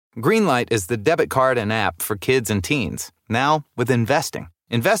Greenlight is the debit card and app for kids and teens. Now, with investing.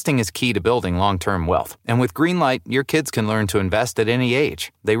 Investing is key to building long-term wealth. And with Greenlight, your kids can learn to invest at any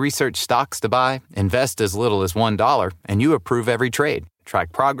age. They research stocks to buy, invest as little as $1, and you approve every trade.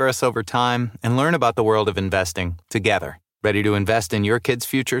 Track progress over time and learn about the world of investing together. Ready to invest in your kids'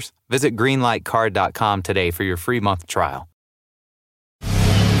 futures? Visit greenlightcard.com today for your free month trial.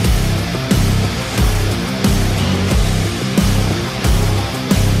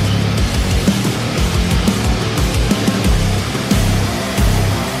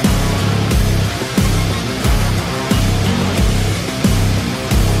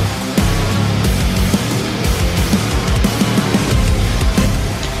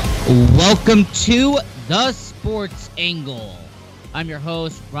 Welcome to The Sports Angle. I'm your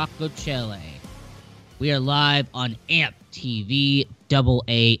host, Rocco Chele. We are live on AMP TV,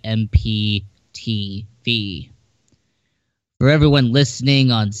 AAMP TV. For everyone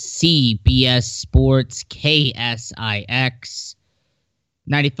listening on CBS Sports, KSIX,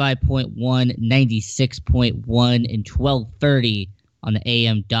 95.1, 96.1, and 1230 on the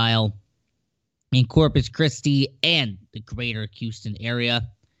AM dial in Corpus Christi and the greater Houston area.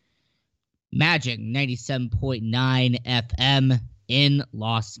 Magic 97.9 FM in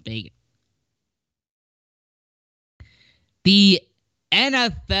Las Vegas. The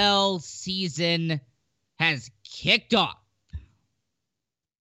NFL season has kicked off.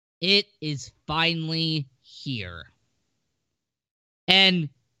 It is finally here. And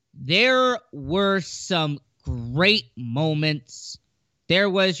there were some great moments. There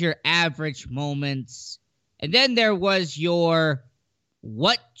was your average moments. And then there was your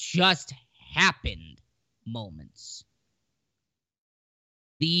what just happened moments.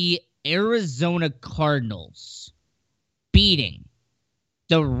 The Arizona Cardinals beating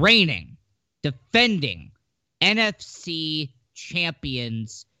the reigning, defending NFC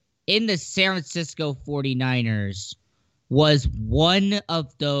champions in the San Francisco 49ers was one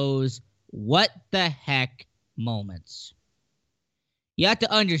of those what the heck moments. You have to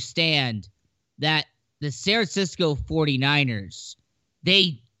understand that the San Francisco 49ers,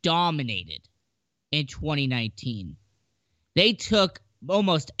 they dominated in 2019. They took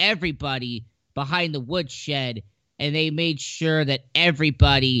almost everybody behind the woodshed and they made sure that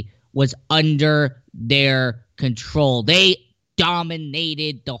everybody was under their control. They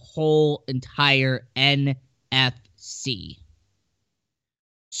dominated the whole entire NFC.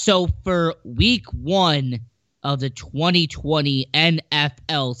 So for week 1 of the 2020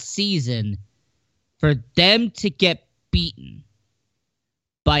 NFL season, for them to get beaten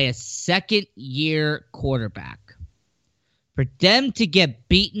by a second-year quarterback, for them to get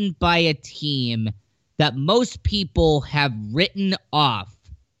beaten by a team that most people have written off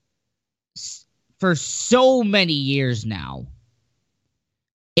for so many years now,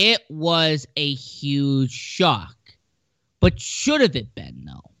 it was a huge shock. But should have it been,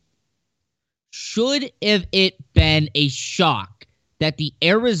 though? Should have it been a shock that the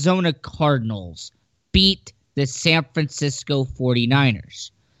Arizona Cardinals beat the San Francisco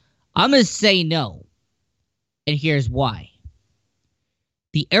 49ers? I'm going to say no, and here's why.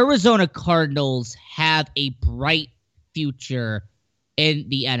 The Arizona Cardinals have a bright future in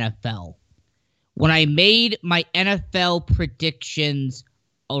the NFL. When I made my NFL predictions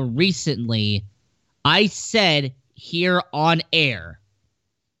recently, I said here on air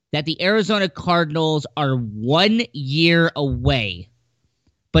that the Arizona Cardinals are 1 year away,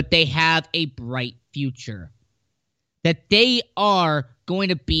 but they have a bright future. That they are going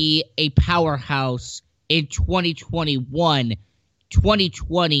to be a powerhouse in 2021.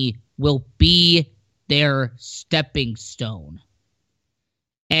 2020 will be their stepping stone.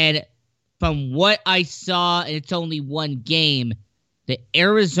 And from what I saw, and it's only one game, the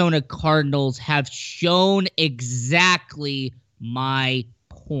Arizona Cardinals have shown exactly my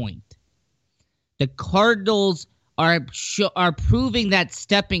point. The Cardinals are proving that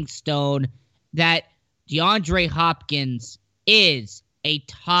stepping stone that DeAndre Hopkins is a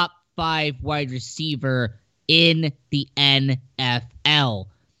top 5 wide receiver in the NFL.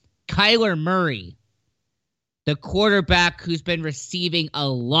 Kyler Murray, the quarterback who's been receiving a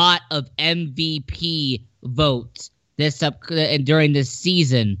lot of MVP votes during this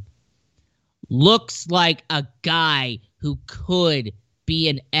season, looks like a guy who could be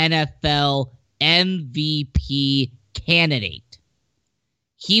an NFL MVP candidate.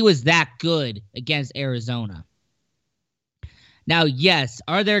 He was that good against Arizona. Now, yes,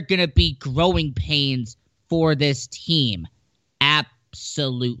 are there going to be growing pains for this team?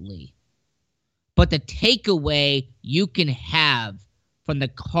 Absolutely. But the takeaway you can have from the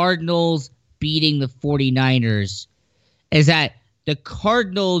Cardinals beating the 49ers is that the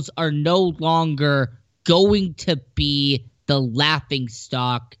Cardinals are no longer going to be the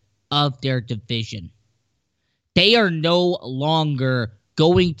laughingstock of their division. They are no longer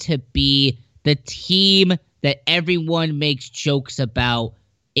going to be the team that everyone makes jokes about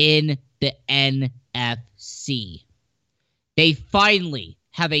in the NFC. They finally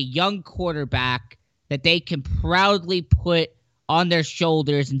have a young quarterback that they can proudly put on their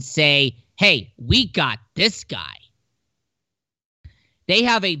shoulders and say, hey, we got this guy. They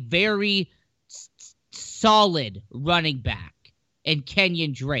have a very solid running back in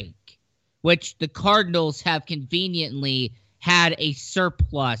Kenyon Drake, which the Cardinals have conveniently had a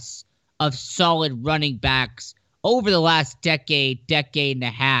surplus of solid running backs over the last decade and a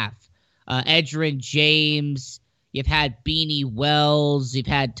half. Edgerrin James, you've had Beanie Wells, you've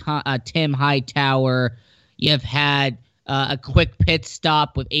had Tim Hightower, you've had a quick pit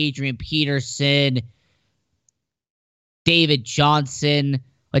stop with Adrian Peterson, David Johnson.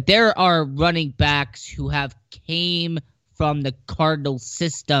 But there are running backs who have came from the Cardinals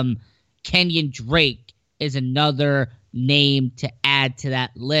system. Kenyon Drake is another name to add to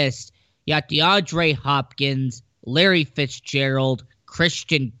that list. You got DeAndre Hopkins, Larry Fitzgerald,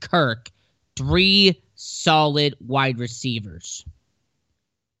 Christian Kirk, 3 solid wide receivers.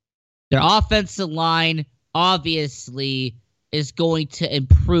 Their offensive line obviously is going to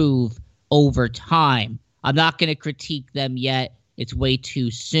improve over time. I'm not going to critique them yet. It's way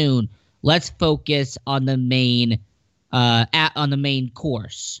too soon. Let's focus on the main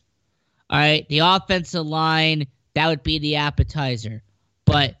course. All right, the offensive line, that would be the appetizer.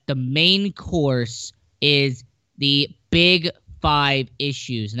 But the main course is the big 5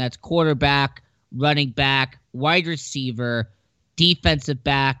 issues, and that's quarterback, running back, wide receiver, defensive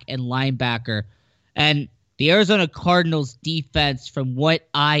back, and linebacker. And the Arizona Cardinals defense, from what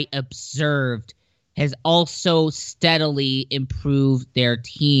I observed, has also steadily improved their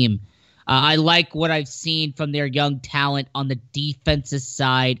team. I like what I've seen from their young talent on the defensive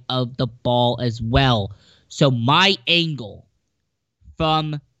side of the ball as well. So my angle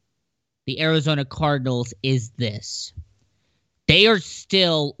from the Arizona Cardinals is this. They are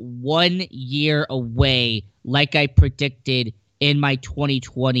still 1 year away, like I predicted in my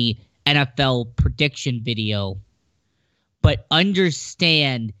 2020 NFL prediction video. But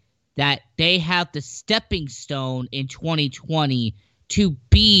understand that they have the stepping stone in 2020 to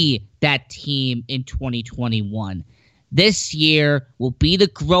be that team in 2021. This year will be the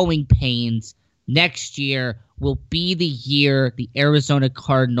growing pains. Next year will be the year the Arizona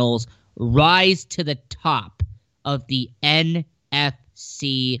Cardinals rise to the top of the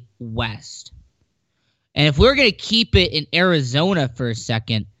NFC West. And if we're going to keep it in Arizona for a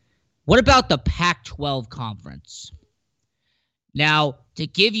second, what about the Pac-12 conference? Now, to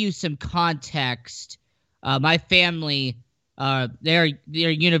give you some context, my family, they're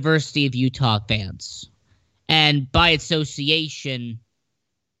University of Utah fans. And by association,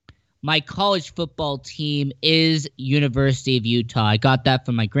 my college football team is University of Utah. I got that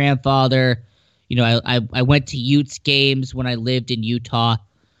from my grandfather. You know, I went to Utes games when I lived in Utah.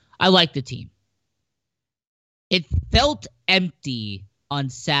 I like the team. It felt empty on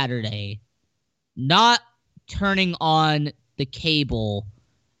Saturday, not turning on the cable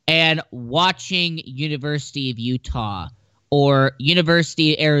and watching University of Utah or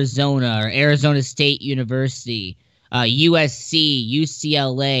University of Arizona or Arizona State University, USC,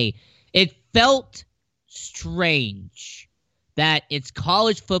 UCLA. It felt strange that it's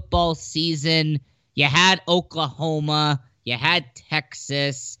college football season. You had Oklahoma, you had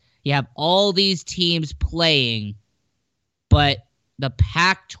Texas, you have all these teams playing, but the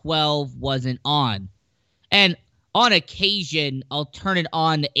Pac-12 wasn't on. And on occasion, I'll turn it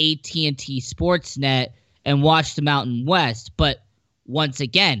on to AT&T Sportsnet and watch the Mountain West. But once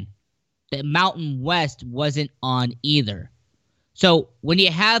again, the Mountain West wasn't on either. So when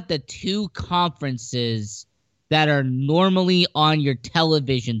you have the two conferences that are normally on your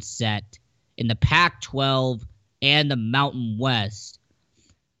television set in the Pac-12 and the Mountain West,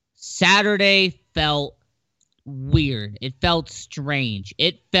 Saturday felt weird. It felt strange.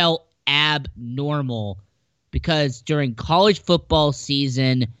 It felt abnormal because during college football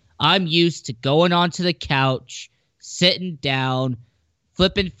season, I'm used to going onto the couch, sitting down,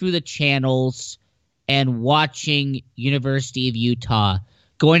 flipping through the channels, and watching University of Utah.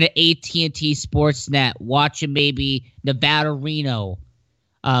 Going to AT&T Sportsnet, watching maybe Nevada Reno.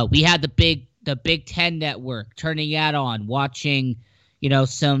 We had the Big Ten Network, turning that on, watching,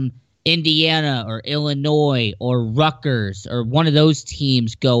 some Indiana or Illinois or Rutgers or one of those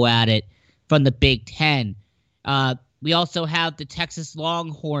teams go at it from the Big Ten. We also have the Texas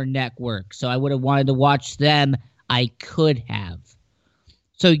Longhorn Network, so I would have wanted to watch them I could have.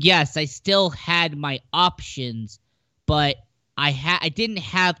 So yes, I still had my options, but I didn't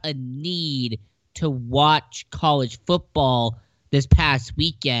have a need to watch college football this past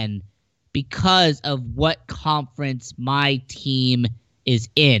weekend because of what conference my team is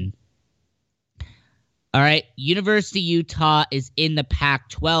in. All right, University of Utah is in the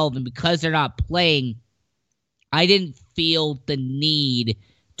Pac-12, and because they're not playing, I didn't feel the need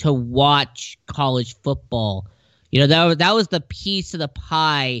to watch college football. That was the piece of the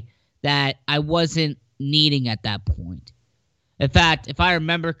pie that I wasn't needing at that point. In fact, if I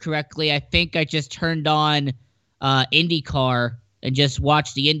remember correctly, I think I just turned on IndyCar and just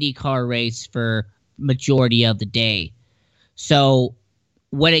watched the IndyCar race for majority of the day. So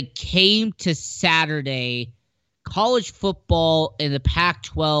when it came to Saturday, college football and the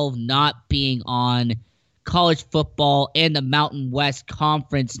Pac-12 not being on, college football and the Mountain West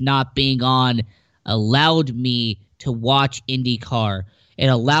Conference not being on, allowed me to watch IndyCar. It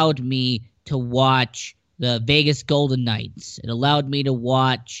allowed me to watch the Vegas Golden Knights. It allowed me to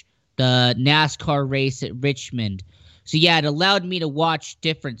watch the NASCAR race at Richmond. So yeah, it allowed me to watch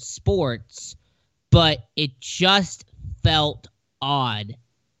different sports, but it just felt odd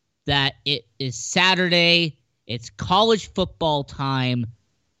that it is Saturday, it's college football time,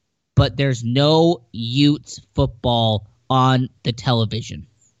 but there's no Utes football on the television.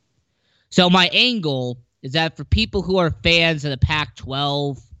 So my angle is that for people who are fans of the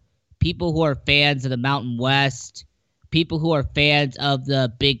Pac-12, people who are fans of the Mountain West, people who are fans of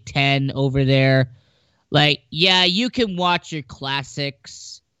the Big Ten over there, yeah, you can watch your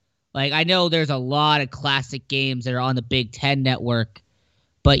classics. I know there's a lot of classic games that are on the Big Ten network,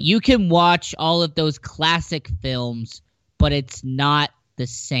 but you can watch all of those classic films, but it's not the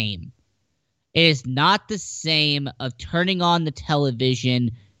same. It is not the same of turning on the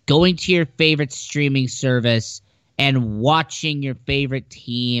television, going to your favorite streaming service, and watching your favorite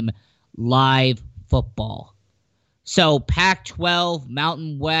team live football. So Pac-12,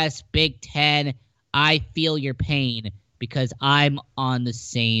 Mountain West, Big Ten, I feel your pain because I'm on the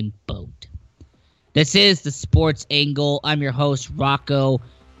same boat. This is the Sports Angle. I'm your host, Rocco.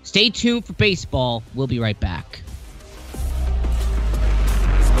 Stay tuned for baseball. We'll be right back.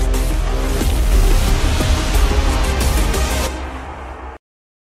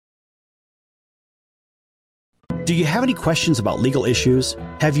 Do you have any questions about legal issues?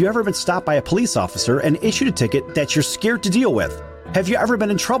 Have you ever been stopped by a police officer and issued a ticket that you're scared to deal with? Have you ever been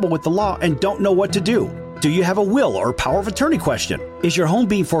in trouble with the law and don't know what to do? Do you have a will or power of attorney question? Is your home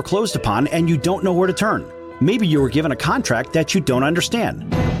being foreclosed upon and you don't know where to turn? Maybe you were given a contract that you don't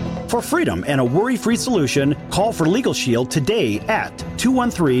understand. For freedom and a worry-free solution, call for Legal Shield today at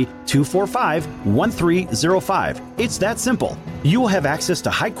 213-245-1305. It's that simple. You will have access to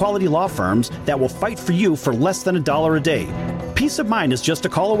high-quality law firms that will fight for you for less than $1 a day. Peace of mind is just a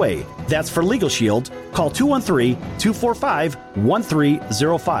call away. That's for Legal Shield. Call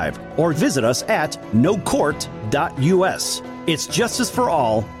 213-245-1305 or visit us at nocourt.us. It's justice for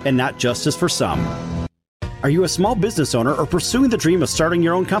all and not justice for some. Are you a small business owner or pursuing the dream of starting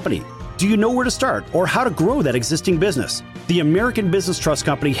your own company? Do you know where to start or how to grow that existing business? The American Business Trust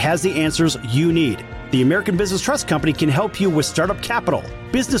Company has the answers you need. The American Business Trust Company can help you with startup capital,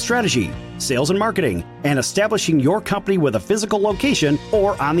 business strategy, sales and marketing, and establishing your company with a physical location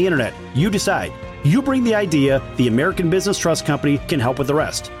or on the internet. You decide. You bring the idea, the American Business Trust Company can help with the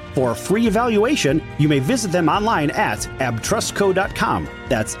rest. For a free evaluation, you may visit them online at abtrustco.com.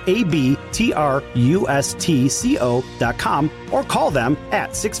 That's ABTRUSTCO.com or call them at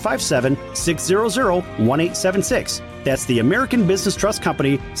 657-600-1876. That's the American Business Trust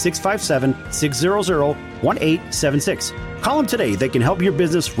Company, 657-600-1876. Call them today. They can help your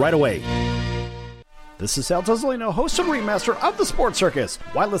business right away. This is Sal Tuzolino, host and ringmaster of The Sports Circus.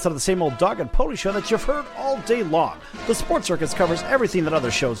 Why listen to the same old dog and pony show that you've heard all day long? The Sports Circus covers everything that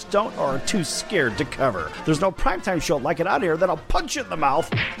other shows don't or are too scared to cover. There's no primetime show like it out here that'll punch you in the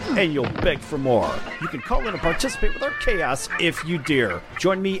mouth and you'll beg for more. You can call in and participate with our chaos if you dare.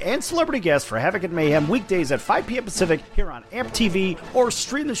 Join me and celebrity guests for Havoc and Mayhem weekdays at 5 p.m. Pacific here on AMP TV or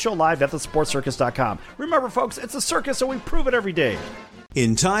stream the show live at thesportscircus.com. Remember, folks, it's a circus, so we prove it every day.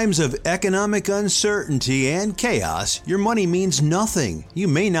 In times of economic uncertainty and chaos, your money means nothing. You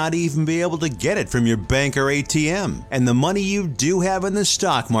may not even be able to get it from your bank or ATM. And the money you do have in the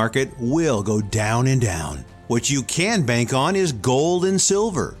stock market will go down and down. What you can bank on is gold and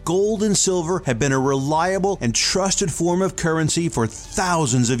silver. Gold and silver have been a reliable and trusted form of currency for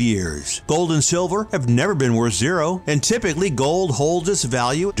thousands of years. Gold and silver have never been worth zero, and typically gold holds its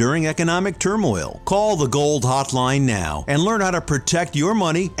value during economic turmoil. Call the Gold Hotline now and learn how to protect your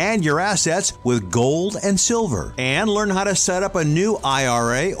money and your assets with gold and silver. And learn how to set up a new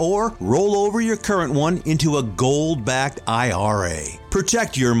IRA or roll over your current one into a gold-backed IRA.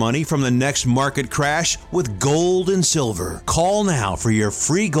 Protect your money from the next market crash with gold and silver. Call now for your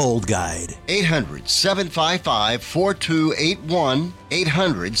free gold guide. 800-755-4281.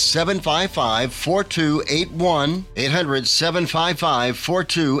 800-755-4281.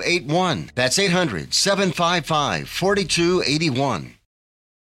 800-755-4281. That's 800-755-4281.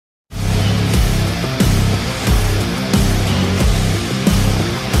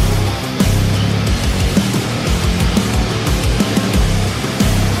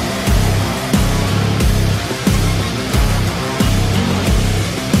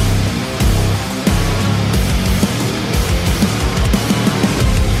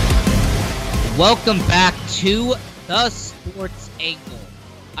 Welcome back to The Sports Angle.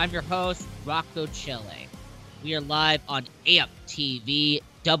 I'm your host, Rocco Chile. We are live on AMP TV,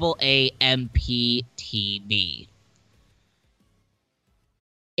 AAMP TV.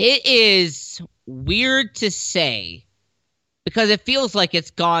 It is weird to say because it feels like it's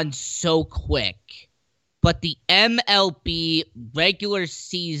gone so quick, but the MLB regular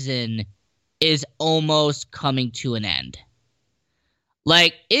season is almost coming to an end.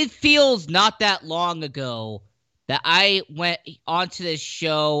 Like, it feels not that long ago that I went onto this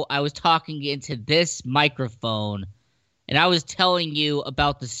show, I was talking into this microphone, and I was telling you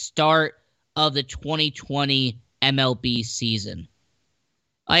about the start of the 2020 MLB season.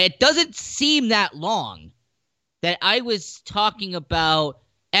 It doesn't seem that long that I was talking about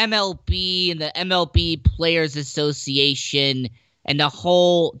MLB and the MLB Players Association and the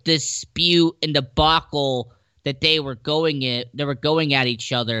whole dispute and debacle that they were going at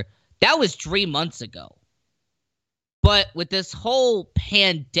each other. That was 3 months ago. But with this whole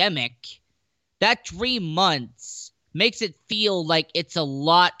pandemic, that 3 months makes it feel like it's a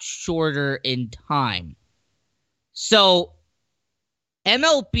lot shorter in time. So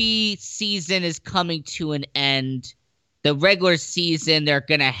MLB season is coming to an end. The regular season, they're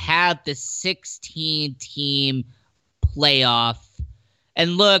going to have the 16-team playoff.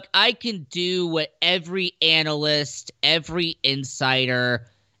 And look, I can do what every analyst, every insider,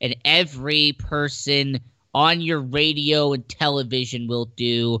 and every person on your radio and television will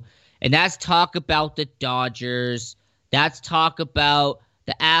do. And that's talk about the Dodgers. That's talk about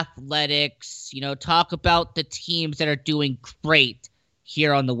the Athletics. Talk about the teams that are doing great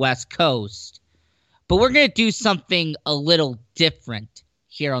here on the West Coast. But we're going to do something a little different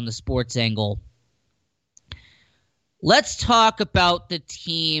here on the Sports Angle. Let's talk about the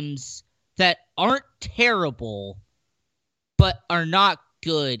teams that aren't terrible, but are not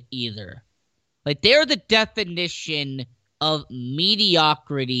good either. Like, they're the definition of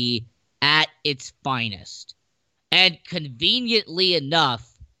mediocrity at its finest. And conveniently enough,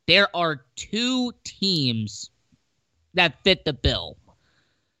 there are two teams that fit the bill.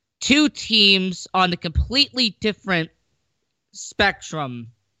 Two teams on a completely different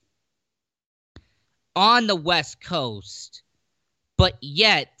spectrum on the West Coast, but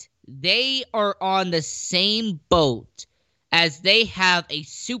yet they are on the same boat as they have a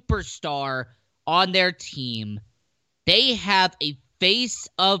superstar on their team. They have a face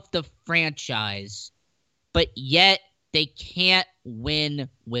of the franchise, but yet they can't win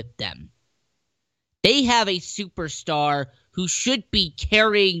with them. They have a superstar who should be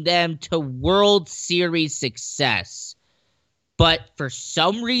carrying them to World Series success, but for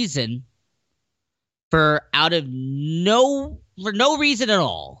some reason, for no reason at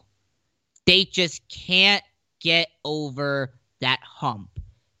all, they just can't get over that hump.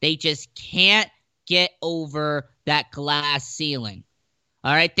 They just can't get over that glass ceiling.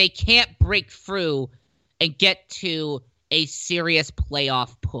 All right? They can't break through and get to a serious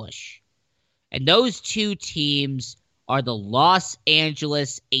playoff push. And those two teams are the Los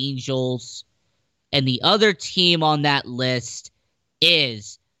Angeles Angels, and the other team on that list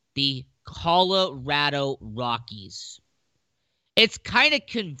is the Colorado Rockies. It's kind of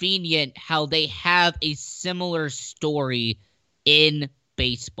convenient how they have a similar story in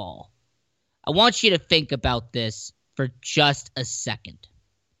baseball. I want you to think about this for just a second.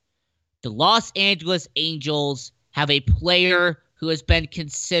 The Los Angeles Angels have a player who has been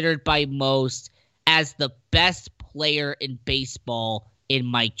considered by most as the best player in baseball in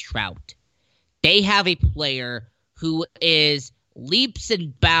Mike Trout. They have a player who is leaps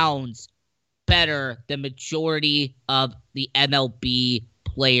and bounds better than majority of the MLB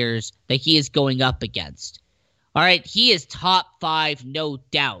players that he is going up against. All right, he is top 5, no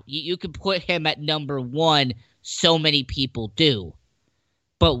doubt. You can put him at number 1. So many people do.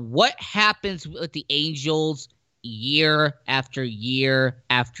 But what happens with the Angels year after year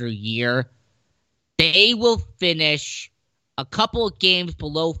after year? They will finish a couple of games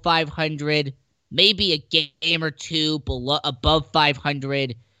below 500, maybe a game or two above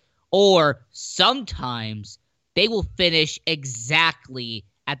 500, or sometimes they will finish exactly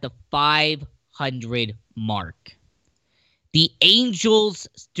at the 500 mark. The Angels,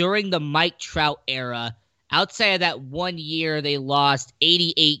 during the Mike Trout era, outside of that 1 year they lost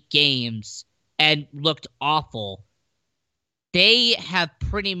 88 games and looked awful, they have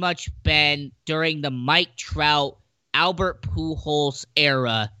pretty much been, during the Mike Trout, Albert Pujols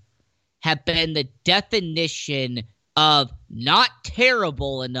era, have been the definition of not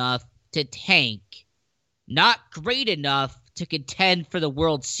terrible enough to tank, not great enough to contend for the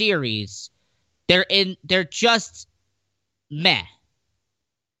World Series. They're just meh.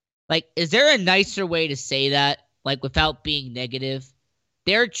 Like, is there a nicer way to say that, like, without being negative?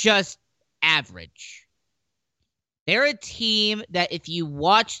 They're just average. They're a team that if you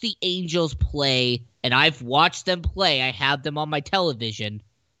watch the Angels play, and I've watched them play, I have them on my television,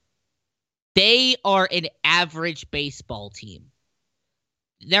 they are an average baseball team.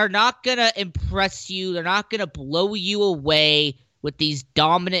 They're not going to impress you. They're not going to blow you away with these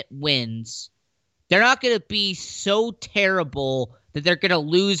dominant wins. They're not going to be so terrible that they're going to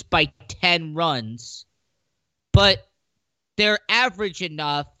lose by 10 runs. But they're average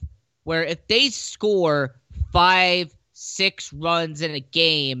enough where if they score 5, 6 runs in a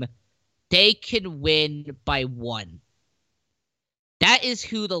game, they can win by 1. That is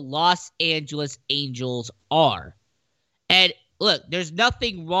who the Los Angeles Angels are. And look, there's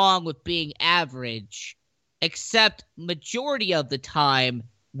nothing wrong with being average, except majority of the time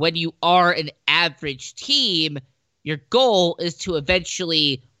when you are an average team, your goal is to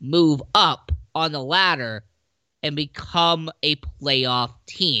eventually move up on the ladder and become a playoff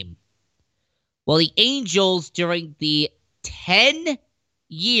team. Well, the Angels, during the 10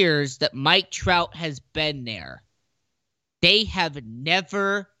 years that Mike Trout has been there, they have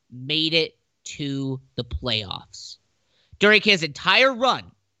never made it to the playoffs. During his entire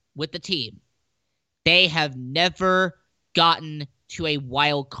run with the team, they have never gotten to a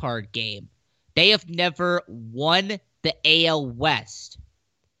wild card game. They have never won the AL West.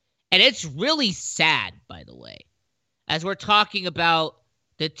 And it's really sad, by the way, as we're talking about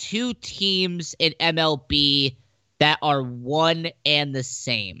the two teams in MLB that are one and the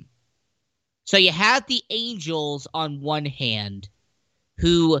same. So you have the Angels on one hand,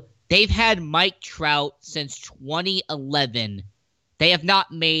 who they've had Mike Trout since 2011. They have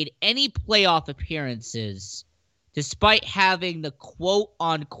not made any playoff appearances, despite having the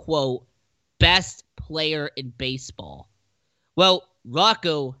quote-unquote best player in baseball. Well,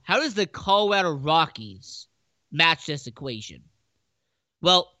 Rocco, how does the Colorado Rockies match this equation?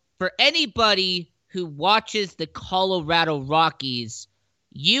 Well, for anybody who watches the Colorado Rockies,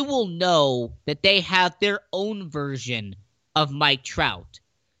 you will know that they have their own version of Mike Trout.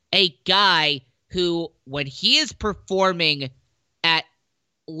 A guy who, when he is performing at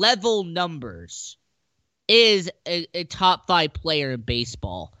level numbers, is a top 5 player in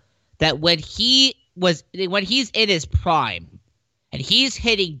baseball. That when he's in his prime and he's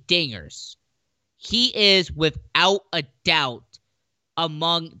hitting dingers, he is without a doubt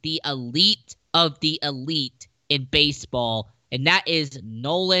among the elite of the elite in baseball, and that is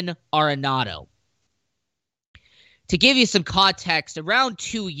Nolan Arenado. To give you some context, around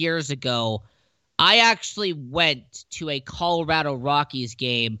 2 years ago, I actually went to a Colorado Rockies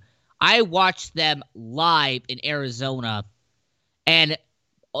game. I watched them live in Arizona, and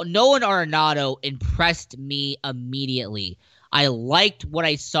Nolan Arenado impressed me immediately. I liked what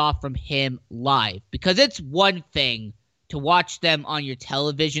I saw from him live, because it's one thing to watch them on your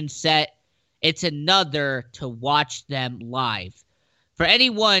television set. It's another to watch them live. For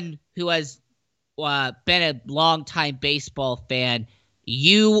anyone who has been a longtime baseball fan,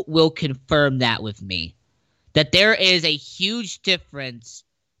 you will confirm that with me. That there is a huge difference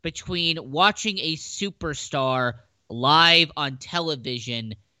between watching a superstar live on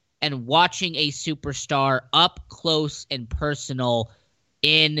television and watching a superstar up close and personal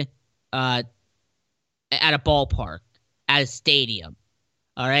in at a ballpark, at a stadium.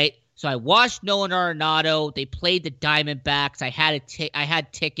 All right? So I watched Nolan Arenado. They played the Diamondbacks. I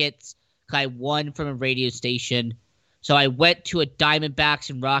had tickets. I won from a radio station. So I went to a Diamondbacks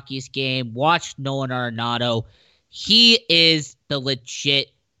and Rockies game, watched Nolan Arenado. He is the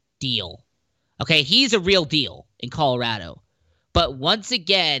legit deal. Okay, he's a real deal in Colorado. But once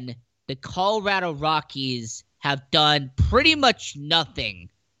again, the Colorado Rockies have done pretty much nothing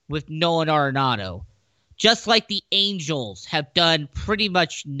with Nolan Arenado. Just like the Angels have done pretty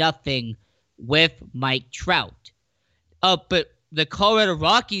much nothing with Mike Trout. But the Colorado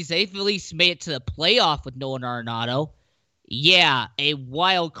Rockies, they've at least made it to the playoff with Nolan Arenado. Yeah, a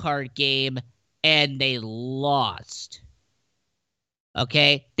wild card game, and they lost.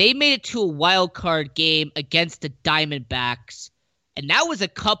 Okay? They made it to a wild card game against the Diamondbacks, and that was a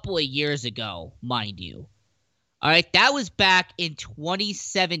couple of years ago, mind you. All right, that was back in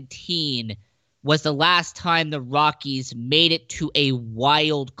 2017 was the last time the Rockies made it to a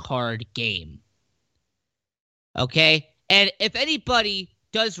wild card game. Okay? And if anybody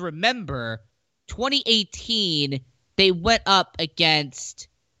does remember, 2018, they went up against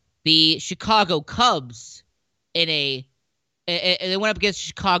the Chicago Cubs they went up against the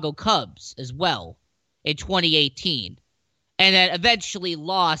Chicago Cubs as well in 2018. And then eventually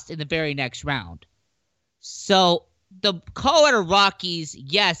lost in the very next round. So the Colorado Rockies,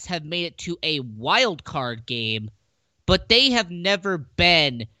 yes, have made it to a wild card game, but they have never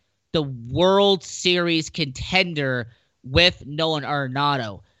been the World Series contender with Nolan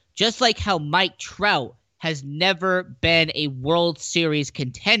Arenado. Just like how Mike Trout has never been a World Series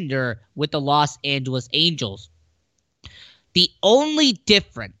contender with the Los Angeles Angels. The only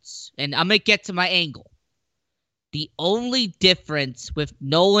difference, and I'm going to get to my angle, the only difference with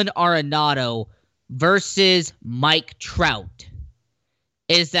Nolan Arenado versus Mike Trout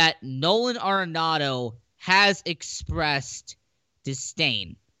is that Nolan Arenado has expressed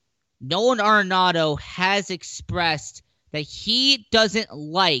disdain. Nolan Arenado has expressed that he doesn't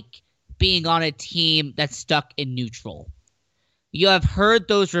like being on a team that's stuck in neutral. You have heard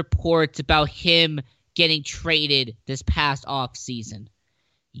those reports about him getting traded this past offseason.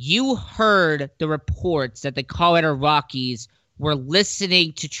 You heard the reports that the Colorado Rockies were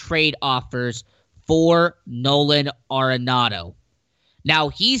listening to trade offers for Nolan Arenado. Now,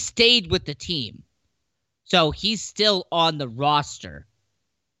 he stayed with the team, so he's still on the roster.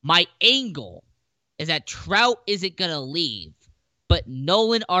 My angle is that Trout isn't going to leave, but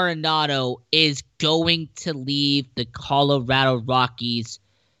Nolan Arenado is going to leave the Colorado Rockies.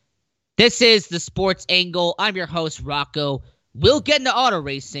 This is the Sports Angle. I'm your host, Rocco. We'll get into auto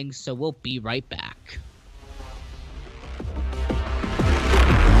racing, so we'll be right back.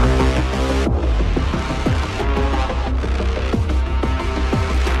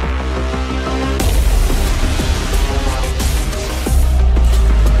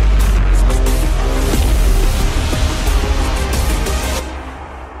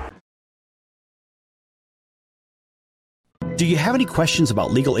 Do you have any questions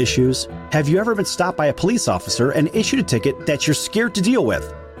about legal issues? Have you ever been stopped by a police officer and issued a ticket that you're scared to deal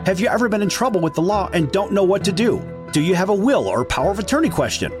with? Have you ever been in trouble with the law and don't know what to do? Do you have a will or power of attorney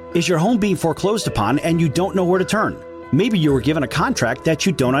question? Is your home being foreclosed upon and you don't know where to turn? Maybe you were given a contract that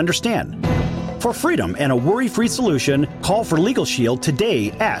you don't understand. For freedom and a worry-free solution, call for Legal Shield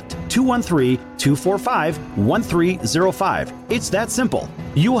today at 213-245-1305. It's that simple.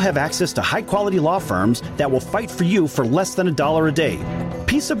 You will have access to high-quality law firms that will fight for you for less than $1 a day.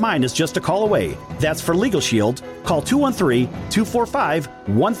 Peace of mind is just a call away. That's for Legal Shield. Call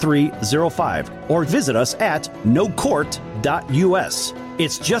 213-245-1305 or visit us at nocourt.us.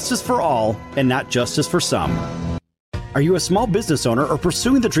 It's justice for all and not justice for some. Are you a small business owner or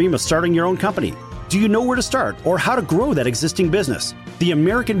pursuing the dream of starting your own company? Do you know where to start or how to grow that existing business? The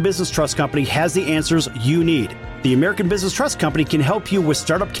American Business Trust Company has the answers you need. The American Business Trust Company can help you with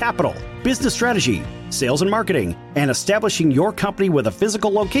startup capital, business strategy, sales and marketing, and establishing your company with a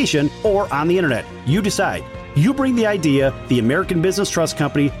physical location or on the internet. You decide. You bring the idea, the American Business Trust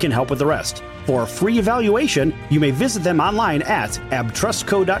Company can help with the rest. For a free evaluation, you may visit them online at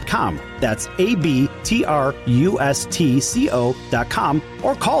abtrustco.com. That's ABTRUSTCO.com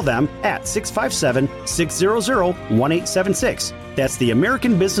or call them at 657-600-1876. That's the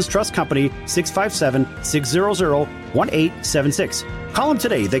American Business Trust Company, 657-600-1876. Call them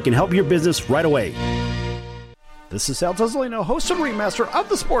today. They can help your business right away. This is Sal Tuzolino, host and ringmaster of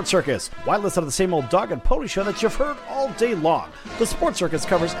the Sports Circus. Why listen to the same old dog and pony show that you've heard all day long? The Sports Circus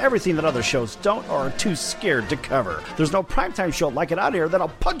covers everything that other shows don't or are too scared to cover. There's no primetime show like it out here that'll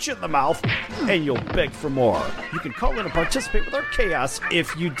punch you in the mouth and you'll beg for more. You can call in and participate with our chaos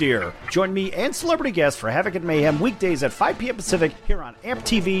if you dare. Join me and celebrity guests for Havoc and Mayhem weekdays at 5 p.m. Pacific here on AMP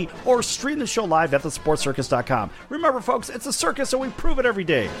TV or stream the show live at thesportscircus.com. Remember, folks, it's a circus and we prove it every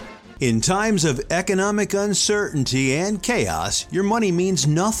day. In times of economic uncertainty and chaos, your money means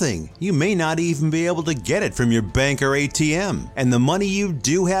nothing. You may not even be able to get it from your bank or ATM. And the money you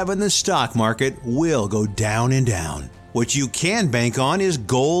do have in the stock market will go down and down. What you can bank on is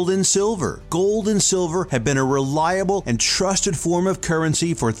gold and silver. Gold and silver have been a reliable and trusted form of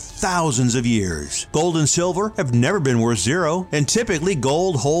currency for thousands of years. Gold and silver have never been worth zero, and typically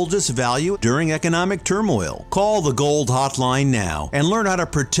gold holds its value during economic turmoil. Call the Gold Hotline now and learn how to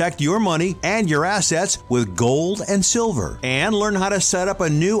protect your money and your assets with gold and silver. And learn how to set up a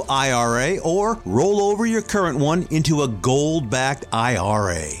new IRA or roll over your current one into a gold-backed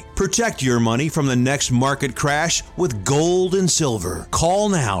IRA. Protect your money from the next market crash with gold and silver. Call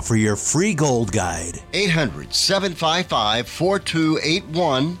now for your free gold guide.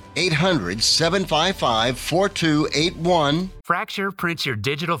 800-755-4281. 800-755-4281. Fracture prints your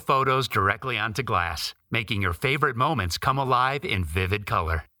digital photos directly onto glass, making your favorite moments come alive in vivid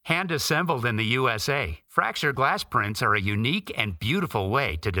color. Hand-assembled in the USA, Fracture glass prints are a unique and beautiful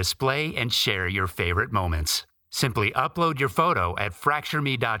way to display and share your favorite moments. Simply upload your photo at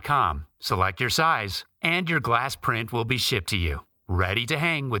FractureMe.com, select your size, and your glass print will be shipped to you, ready to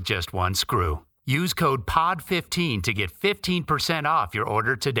hang with just one screw. Use code POD15 to get 15% off your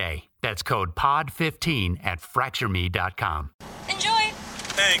order today. That's code POD15 at FractureMe.com. Enjoy!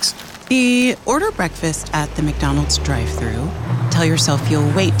 Thanks. Order breakfast at the McDonald's drive-thru. Tell yourself you'll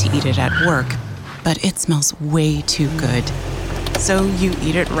wait to eat it at work, but it smells way too good. So you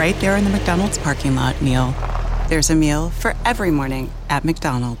eat it right there in the McDonald's parking lot meal. There's a meal for every morning at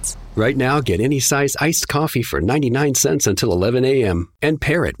McDonald's. Right now, get any size iced coffee for 99 cents until 11 a.m. and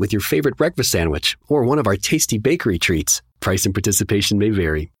pair it with your favorite breakfast sandwich or one of our tasty bakery treats. Price and participation may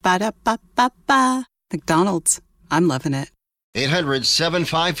vary. Ba-da-ba-ba-ba. McDonald's. I'm loving it.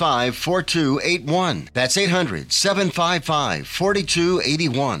 800-755-4281. That's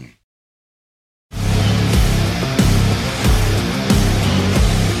 800-755-4281.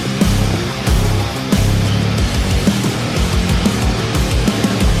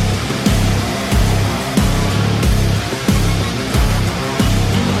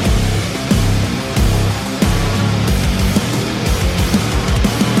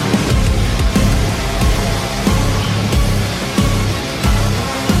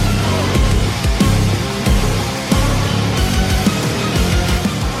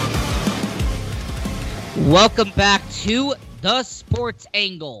 Welcome back to The Sports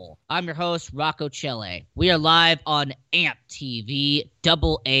Angle. I'm your host, Rocco Celle. We are live on AMP TV,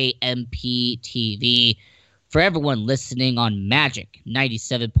 AAMP TV. For everyone listening on Magic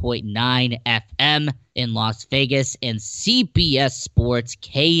 97.9 FM in Las Vegas and CBS Sports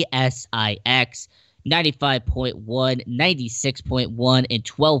KSIX 95.1, 96.1, and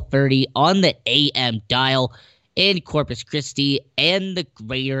 1230 on the AM dial in Corpus Christi and the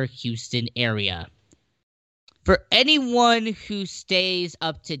greater Houston area. For anyone who stays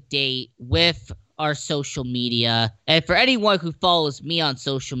up to date with our social media, and for anyone who follows me on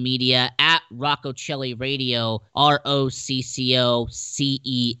social media at Rocco Celle Radio,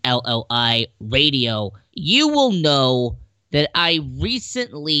 ROCCOCELLI Radio, you will know that I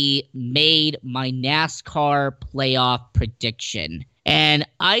recently made my NASCAR playoff prediction. And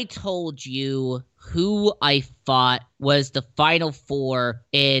I told you who I thought was the Final Four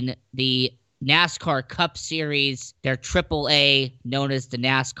in the NASCAR Cup Series, their AAA, known as the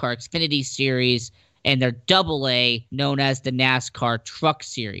NASCAR Xfinity Series, and their AA, known as the NASCAR Truck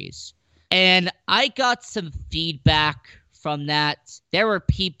Series. And I got some feedback from that. There were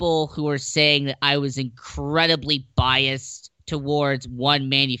people who were saying that I was incredibly biased towards one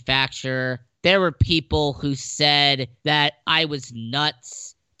manufacturer. There were people who said that I was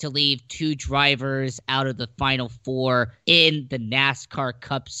nuts to leave two drivers out of the Final Four in the NASCAR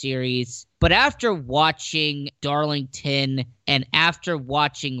Cup Series. But after watching Darlington and after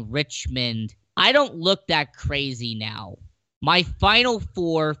watching Richmond, I don't look that crazy now. My Final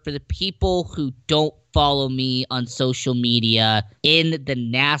Four, for the people who don't follow me on social media, in the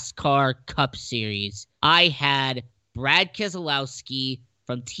NASCAR Cup Series, I had Brad Keselowski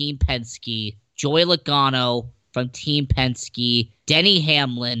from Team Penske, Joey Logano from Team Penske, Denny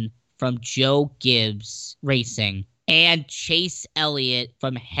Hamlin from Joe Gibbs Racing, and Chase Elliott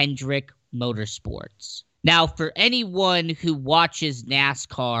from Hendrick Motorsports. Now, for anyone who watches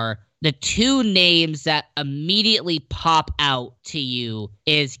NASCAR, the two names that immediately pop out to you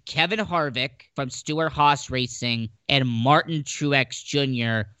is Kevin Harvick from Stewart-Haas Racing and Martin Truex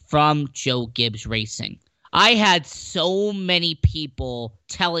Jr. from Joe Gibbs Racing. I had so many people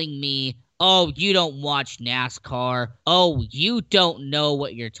telling me, oh, you don't watch NASCAR. Oh, you don't know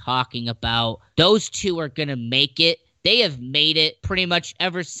what you're talking about. Those two are going to make it They have made it pretty much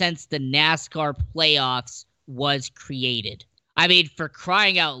ever since the NASCAR playoffs was created. I mean, for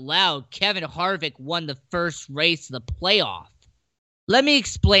crying out loud, Kevin Harvick won the first race of the playoff. Let me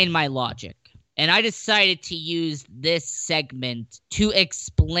explain my logic. And I decided to use this segment to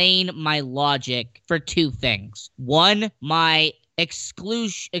explain my logic for two things. One, my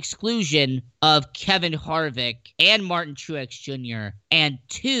exclusion of Kevin Harvick and Martin Truex Jr. And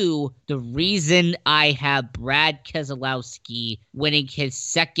two, the reason I have Brad Keselowski winning his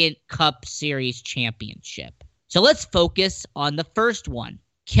second Cup Series championship. So let's focus on the first one.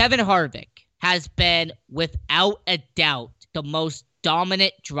 Kevin Harvick has been, without a doubt, the most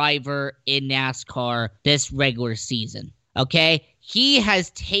dominant driver in NASCAR this regular season. Okay? He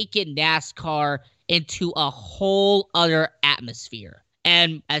has taken NASCAR into a whole other atmosphere.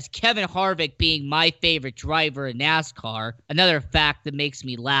 And as Kevin Harvick being my favorite driver in NASCAR, another fact that makes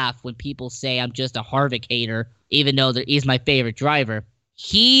me laugh when people say I'm just a Harvick hater, even though he's my favorite driver,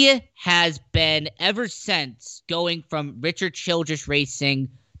 he has been, ever since going from Richard Childress Racing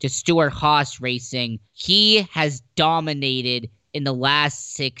to Stewart-Haas Racing, he has dominated in the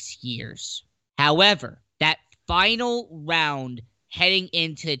last 6 years. However, that final round heading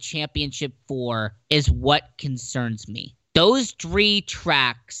into Championship 4 is what concerns me. Those 3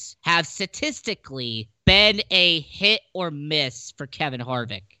 tracks have statistically been a hit or miss for Kevin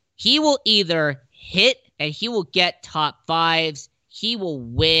Harvick. He will either hit and he will get top 5s, he will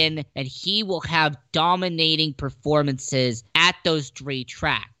win, and he will have dominating performances at those 3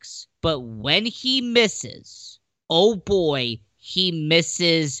 tracks. But when he misses, oh boy, he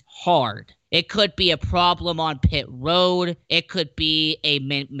misses hard. It could be a problem on pit road. It could be a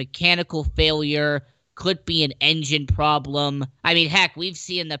mechanical failure. Could be an engine problem. I mean, heck, we've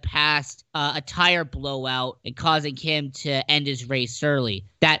seen in the past a tire blowout and causing him to end his race early.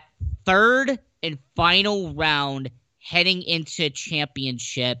 That third and final round heading into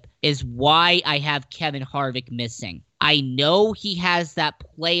championship is why I have Kevin Harvick missing. I know he has that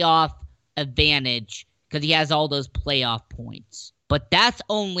playoff advantage because he has all those playoff points. But that's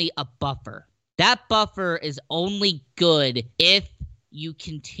only a buffer. That buffer is only good if you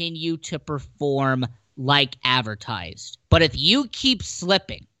continue to perform like advertised. But if you keep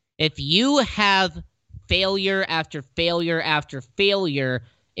slipping, if you have failure after failure after failure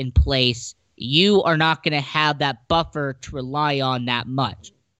in place, you are not going to have that buffer to rely on that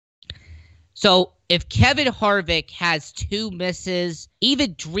much. So if Kevin Harvick has 2 misses,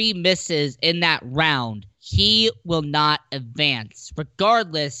 even 3 misses in that round, he will not advance,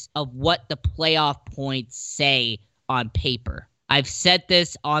 regardless of what the playoff points say on paper. I've said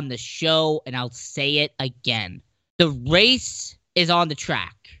this on the show, and I'll say it again. The race is on the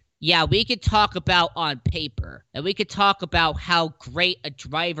track. Yeah, we could talk about on paper, and we could talk about how great a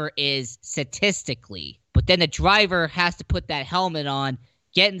driver is statistically, but then the driver has to put that helmet on,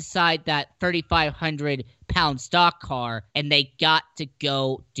 get inside that 3,500-pound stock car, and they got to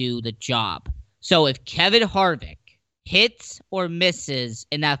go do the job. So if Kevin Harvick hits or misses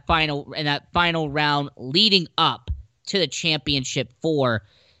in that final round leading up to the Championship 4,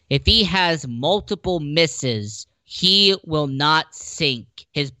 if he has multiple misses, he will not sink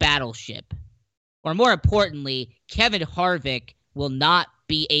his battleship. Or more importantly, Kevin Harvick will not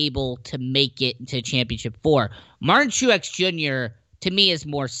be able to make it into Championship 4. Martin Truex Jr., to me, is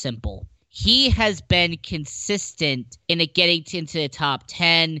more simple. He has been consistent in getting into the top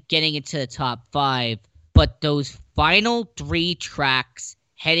 10, getting into the top 5, but those final 3 tracks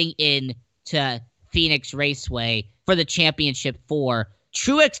heading in to Phoenix Raceway for the Championship 4,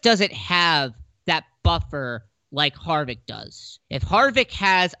 Truex doesn't have that buffer like Harvick does. If Harvick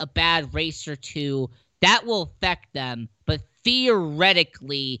has a bad race or 2, that will affect them, but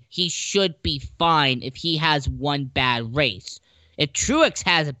theoretically, he should be fine if he has one bad race. If Truex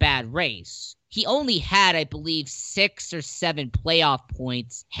has a bad race, he only had, I believe, 6 or 7 playoff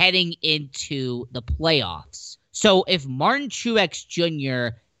points heading into the playoffs. So if Martin Truex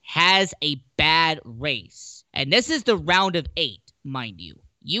Jr. has a bad race, and this is the round of 8, mind you,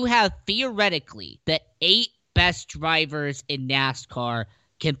 you have theoretically the 8 best drivers in NASCAR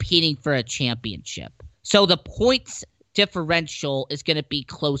competing for a championship. So the points differential is going to be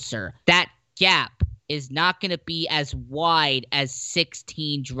closer. That gap is not going to be as wide as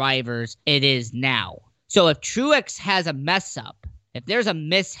 16 drivers it is now. So if Truex has a mess up, if there's a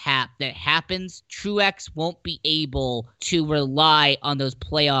mishap that happens, Truex won't be able to rely on those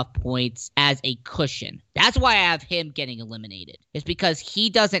playoff points as a cushion. That's why I have him getting eliminated. It's because he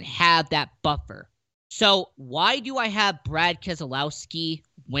doesn't have that buffer. So why do I have Brad Keselowski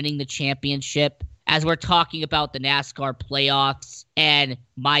winning the championship? as we're talking about the NASCAR playoffs and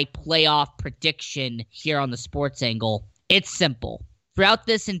my playoff prediction here on the Sports Angle. It's simple. Throughout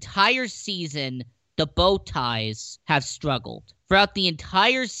this entire season, the bow ties have struggled. Throughout the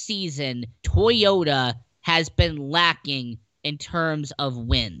entire season, Toyota has been lacking in terms of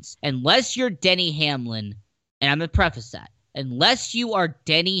wins. Unless you're Denny Hamlin, and I'm going to preface that, unless you are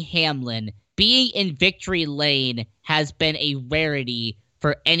Denny Hamlin, being in victory lane has been a rarity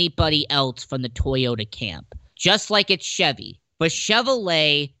for anybody else from the Toyota camp. Just like it's Chevy. But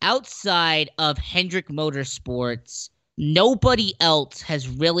Chevrolet, outside of Hendrick Motorsports, nobody else has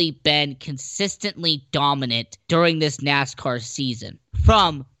really been consistently dominant during this NASCAR season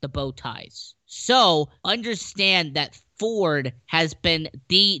from the bow ties. So understand that Ford has been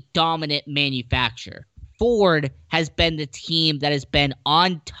the dominant manufacturer. Ford has been the team that has been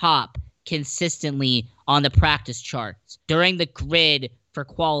on top consistently on the practice charts during the grid for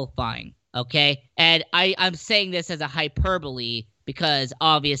qualifying, okay? And I'm saying this as a hyperbole because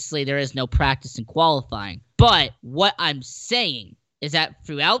obviously there is no practice in qualifying. But what I'm saying is that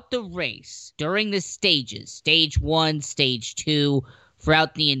throughout the race, during the stages, stage 1, stage 2,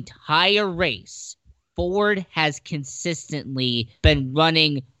 throughout the entire race, Ford has consistently been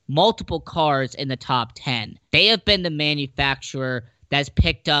running multiple cars in the top 10. They have been the manufacturer that's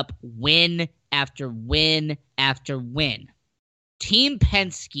picked up win after win after win. Team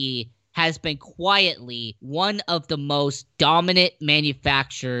Penske has been quietly one of the most dominant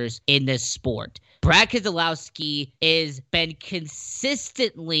manufacturers in this sport. Brad Keselowski has been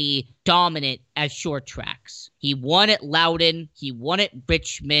consistently dominant at short tracks. He won at Loudon. He won at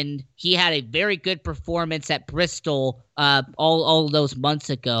Richmond. He had a very good performance at Bristol all those months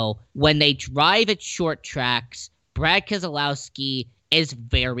ago. When they drive at short tracks, Brad Keselowski is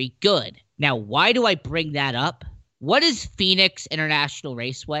very good. Now, why do I bring that up? What is Phoenix International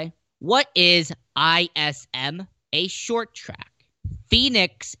Raceway? What is ISM? A short track.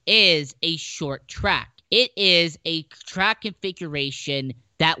 Phoenix is a short track. It is a track configuration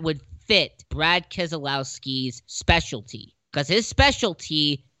that would fit Brad Keselowski's specialty, because his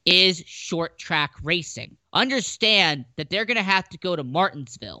specialty is short track racing. Understand that they're going to have to go to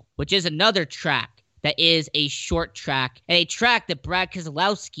Martinsville, which is another track that is a short track, and a track that Brad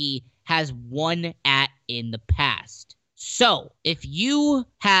Keselowski has won at in the past. So, if you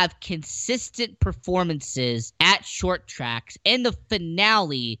have consistent performances at short tracks, and the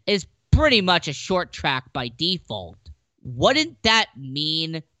finale is pretty much a short track by default, wouldn't that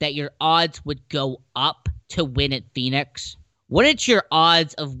mean that your odds would go up to win at Phoenix? Wouldn't your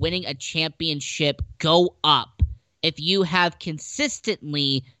odds of winning a championship go up if you have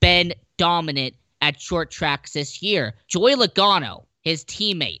consistently been dominant at short tracks this year? Joey Logano, his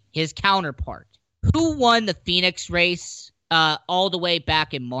teammate, his counterpart, who won the Phoenix race all the way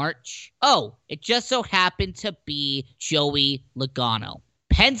back in March? Oh, it just so happened to be Joey Logano.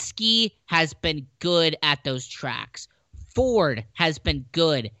 Penske has been good at those tracks. Ford has been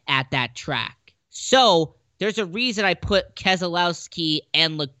good at that track. So there's a reason I put Keselowski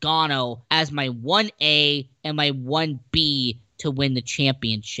and Logano as my 1A and my 1B to win the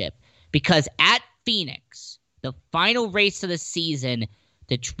championship. Because at Phoenix, the final race of the season,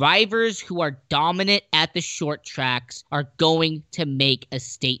 the drivers who are dominant at the short tracks are going to make a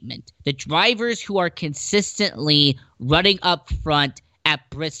statement. The drivers who are consistently running up front at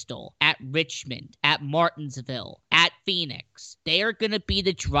Bristol, at Richmond, at Martinsville, at Phoenix, they are going to be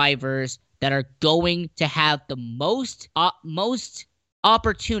the drivers that are going to have the most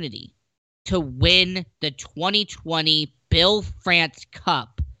opportunity to win the 2020 Bill France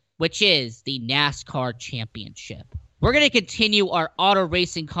Cup, which is the NASCAR Championship. We're going to continue our auto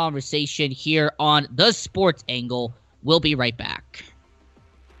racing conversation here on The Sports Angle. We'll be right back.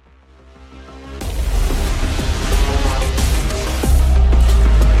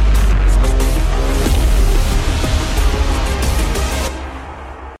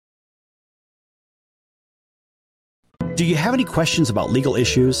 Do you have any questions about legal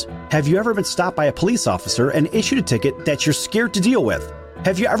issues? Have you ever been stopped by a police officer and issued a ticket that you're scared to deal with?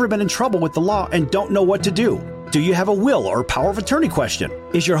 Have you ever been in trouble with the law and don't know what to do? Do you have a will or power of attorney question?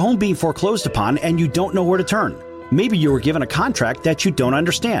 Is your home being foreclosed upon and you don't know where to turn? Maybe you were given a contract that you don't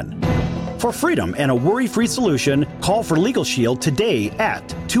understand. For freedom and a worry-free solution, call for Legal Shield today at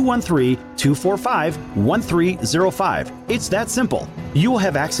 213-245-1305. It's that simple. You will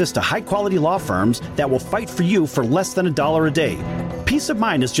have access to high-quality law firms that will fight for you for less than $1 a day. Peace of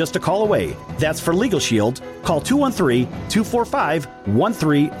mind is just a call away. That's for Legal Shield. Call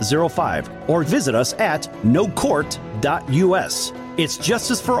 213-245-1305 or visit us at nocourt.us. It's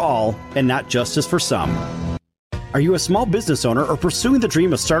justice for all and not justice for some. Are you a small business owner or pursuing the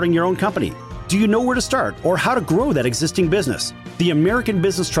dream of starting your own company? Do you know where to start or how to grow that existing business? The American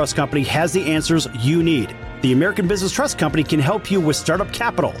Business Trust Company has the answers you need. The American Business Trust Company can help you with startup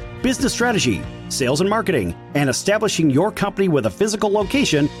capital, business strategy, sales and marketing, and establishing your company with a physical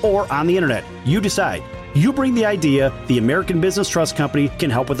location or on the internet. You decide. You bring the idea, the American Business Trust Company can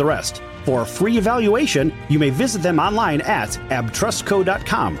help with the rest. For a free evaluation, you may visit them online at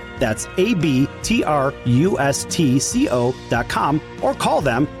abtrustco.com. That's ABTRUSTCO.com, or call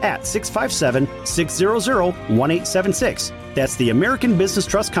them at 657-600-1876. That's the American Business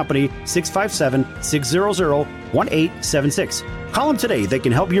Trust Company, 657-600-1876. Call them today. They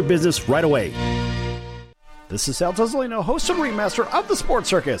can help your business right away. This is Sal Tuzolino, host and ringmaster of the Sports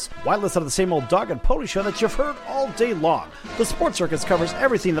Circus. Why listen to the same old dog and pony show that you've heard all day long? The Sports Circus covers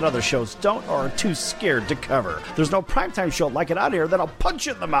everything that other shows don't or are too scared to cover. There's no primetime show like it out here that'll punch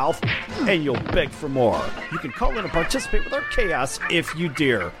you in the mouth and you'll beg for more. You can call in and participate with our chaos if you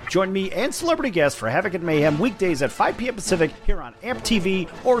dare. Join me and celebrity guests for Havoc and Mayhem weekdays at 5 p.m. Pacific here on AMP TV,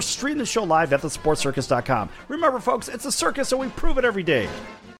 or stream the show live at thesportscircus.com. Remember, folks, it's a circus and we prove it every day.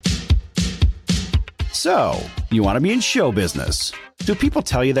 So, you want to be in show business. Do people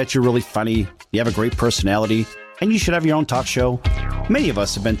tell you that you're really funny, you have a great personality, and you should have your own talk show? Many of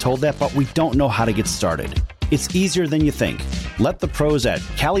us have been told that, but we don't know how to get started. It's easier than you think. Let the pros at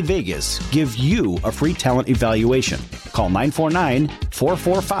Cali Vegas give you a free talent evaluation. Call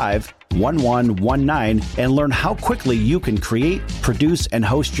 949-445-1119 and learn how quickly you can create, produce, and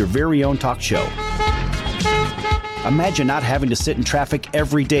host your very own talk show. Imagine not having to sit in traffic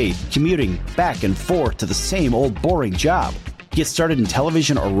every day, commuting back and forth to the same old boring job. Get started in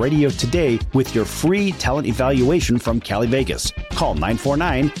television or radio today with your free talent evaluation from Cali Vegas. Call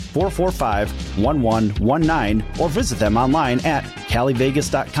 949-445-1119 or visit them online at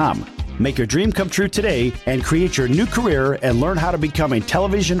calivegas.com. Make your dream come true today and create your new career and learn how to become a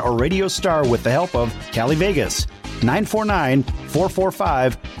television or radio star with the help of Cali Vegas.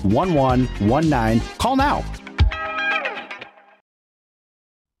 949-445-1119. Call now.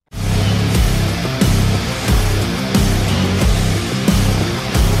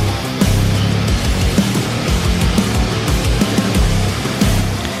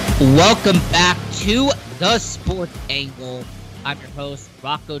 Welcome back to The Sports Angle. I'm your host,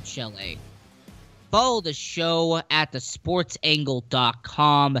 Rocco Chelle. Follow the show at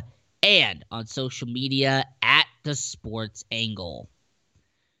thesportsangle.com and on social media at The Sports Angle.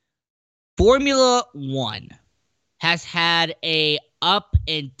 Formula One has had a up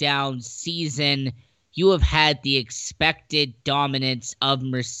and down season. You have had the expected dominance of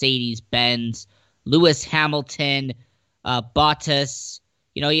Mercedes-Benz, Lewis Hamilton, Bottas.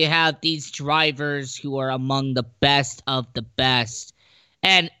 You know, you have these drivers who are among the best of the best.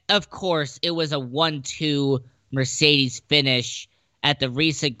 And, of course, it was a 1-2 Mercedes finish at the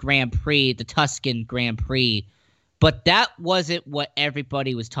recent Grand Prix, the Tuscan Grand Prix. But that wasn't what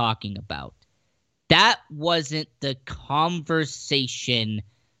everybody was talking about. That wasn't the conversation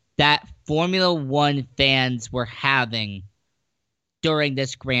that Formula One fans were having during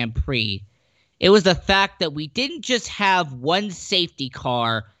this Grand Prix. It was the fact that we didn't just have one safety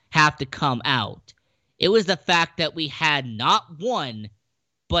car have to come out. It was the fact that we had not one,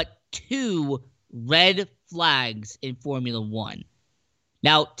 but two red flags in Formula One.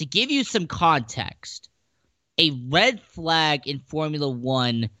 Now, to give you some context, a red flag in Formula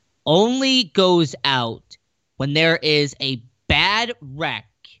One only goes out when there is a bad wreck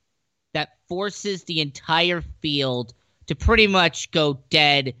that forces the entire field to pretty much go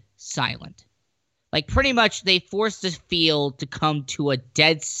dead silent. Like, pretty much they forced the field to come to a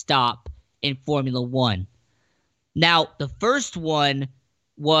dead stop in Formula One. Now, the first one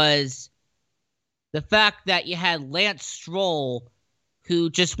was the fact that you had Lance Stroll, who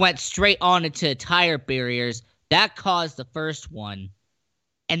just went straight on into tire barriers. That caused the first one.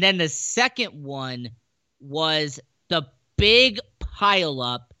 And then the second one was the big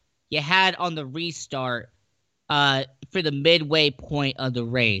pileup you had on the restart for the midway point of the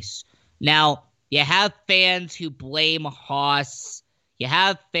race. Now, you have fans who blame Haas. You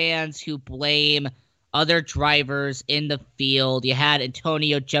have fans who blame other drivers in the field. You had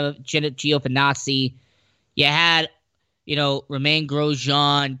Antonio Giovinazzi. You had, Romain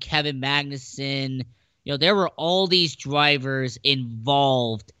Grosjean, Kevin Magnussen. There were all these drivers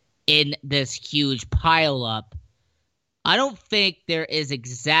involved in this huge pileup. I don't think there is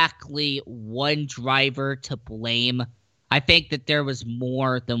exactly one driver to blame. I think that there was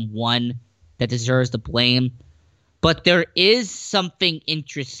more than one that deserves the blame. But there is something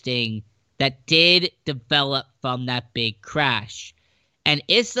interesting that did develop from that big crash. And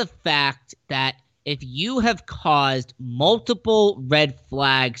it's the fact that if you have caused multiple red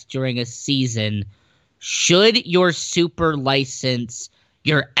flags during a season, should your super license,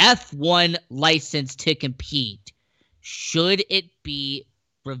 your F1 license to compete, should it be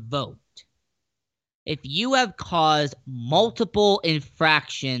revoked? If you have caused multiple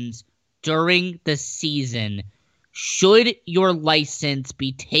infractions during the season, should your license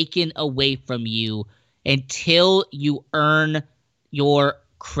be taken away from you until you earn your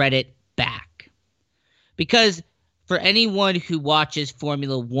credit back? Because for anyone who watches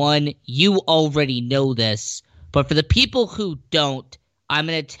Formula One, you already know this. But for the people who don't, I'm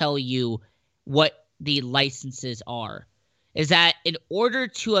going to tell you what the licenses are. Is that in order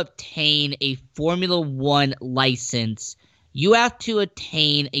to obtain a Formula One license, you have to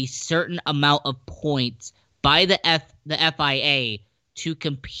attain a certain amount of points by the FIA to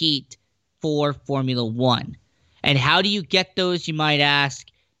compete for Formula One. And how do you get those, you might ask?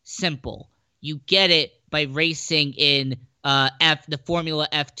 Simple. You get it by racing in the Formula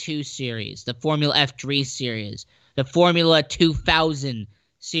F2 series, the Formula F3 series, the Formula 2000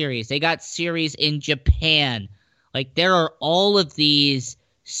 series. They got series in Japan. Like, there are all of these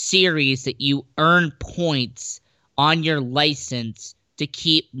series that you earn points on your license to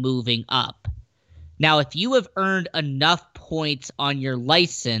keep moving up. Now, if you have earned enough points on your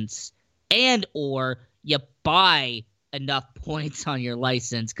license and or you buy enough points on your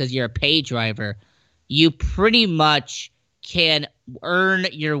license because you're a pay driver, you pretty much can earn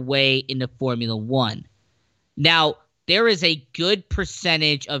your way into Formula One. Now, there is a good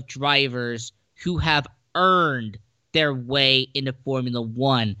percentage of drivers who have earned their way into Formula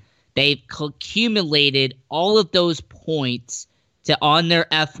One. They've accumulated all of those points on their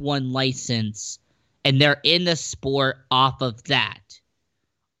F1 license, and they're in the sport off of that.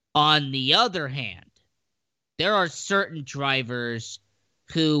 On the other hand, there are certain drivers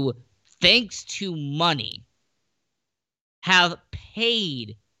who, thanks to money, have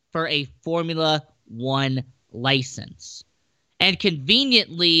paid for a Formula One license. And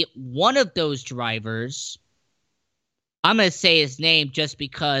conveniently, one of those drivers, I'm going to say his name just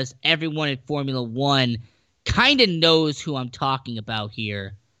because everyone in Formula One kind of knows who I'm talking about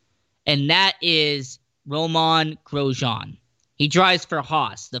here, and that is Romain Grosjean. He drives for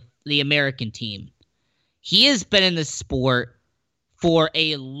Haas, the American team. He has been in the sport for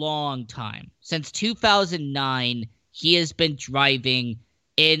a long time. Since 2009, he has been driving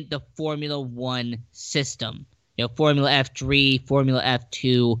in the Formula One system. You know, Formula F3, Formula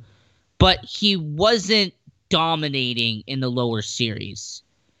F2. But he wasn't dominating in the lower series.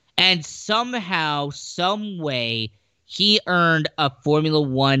 And somehow, some way, he earned a Formula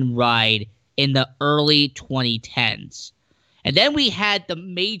One ride in the early 2010s. And then we had the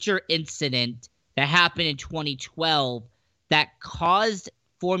major incident that happened in 2012 that caused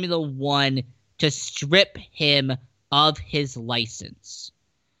Formula One to strip him of his license.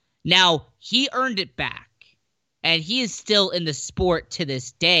 Now, he earned it back, and he is still in the sport to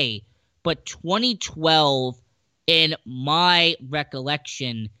this day, but 2012, in my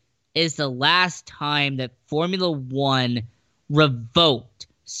recollection, is the last time that Formula One revoked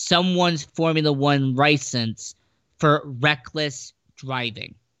someone's Formula One license for reckless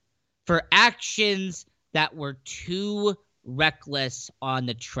driving, for actions that were too reckless on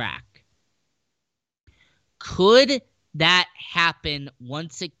the track. Could that happen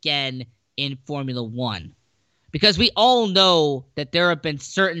once again in Formula One? Because we all know that there have been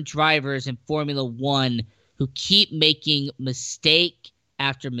certain drivers in Formula One who keep making mistake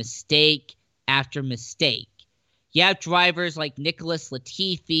after mistake after mistake. You have drivers like Nicholas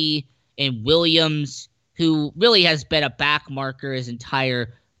Latifi and Williams, who really has been a backmarker his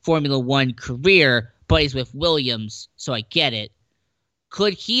entire Formula One career, but he's with Williams, so I get it.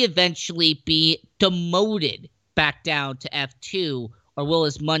 Could he eventually be demoted back down to F2, or will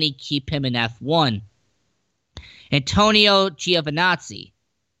his money keep him in F1? Antonio Giovinazzi,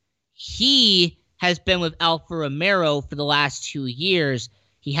 he has been with Alfa Romeo for the last 2 years.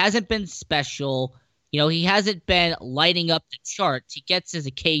 He hasn't been special. You know, he hasn't been lighting up the charts. He gets his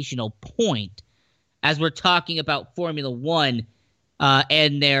occasional point. As we're talking about Formula One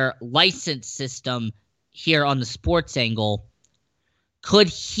and their license system here on the Sports Angle, could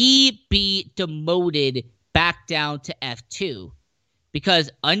he be demoted back down to F2? Because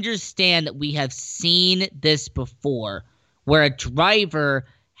understand that we have seen this before, where a driver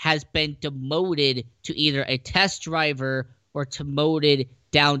has been demoted to either a test driver or demoted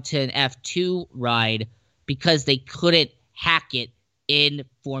down to an F2 ride because they couldn't hack it in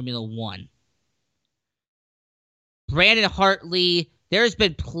Formula One. Brandon Hartley, there's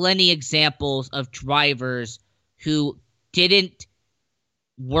been plenty examples of drivers who didn't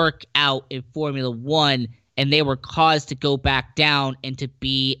work out in Formula One, and they were caused to go back down and to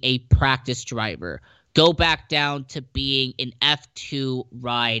be a practice driver, go back down to being an F2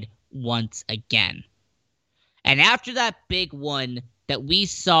 ride once again. And after that big one that we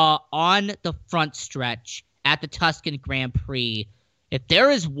saw on the front stretch at the Tuscan Grand Prix, if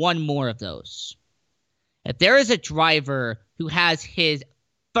there is one more of those, if there is a driver who has his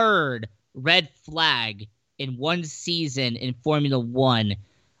third red flag in one season in Formula One,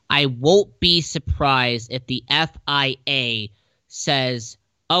 I won't be surprised if the FIA says,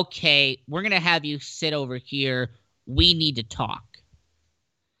 okay, we're going to have you sit over here. We need to talk.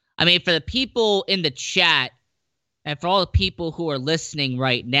 I mean, for the people in the chat and for all the people who are listening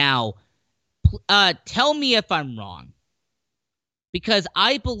right now, tell me if I'm wrong. Because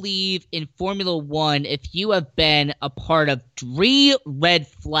I believe in Formula One, if you have been a part of 3 red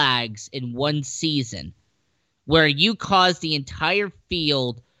flags in one season, where you cause the entire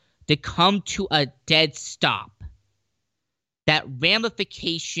field to come to a dead stop, that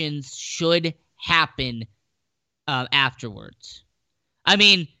ramifications should happen afterwards. I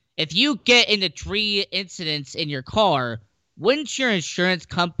mean, if you get into 3 incidents in your car, wouldn't your insurance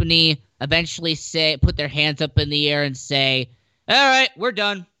company eventually put their hands up in the air and say, all right, we're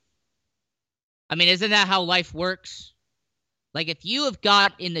done? I mean, isn't that how life works? Like, if you have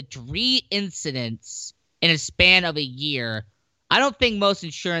got into 3 incidents in a span of a year, I don't think most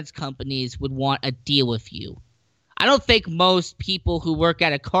insurance companies would want a deal with you. I don't think most people who work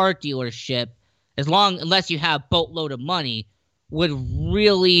at a car dealership, unless you have a boatload of money, would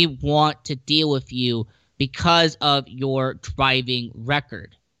really want to deal with you because of your driving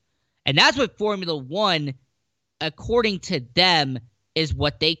record. And that's what Formula One, according to them, is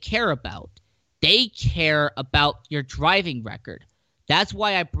what they care about. They care about your driving record. That's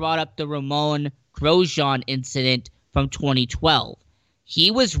why I brought up the Romain Grosjean incident from 2012. He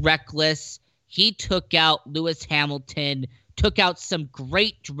was reckless. He took out Lewis Hamilton, took out some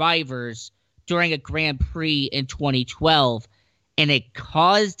great drivers during a Grand Prix in 2012, and it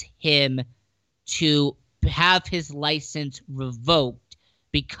caused him to have his license revoked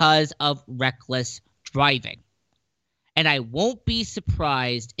because of reckless driving. And I won't be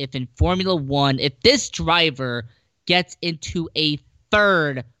surprised if in Formula One, if this driver gets into a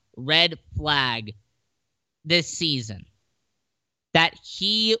 3rd red flag this season, that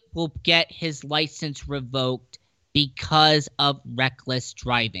he will get his license revoked because of reckless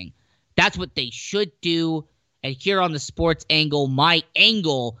driving. That's what they should do. And here on the sports angle, my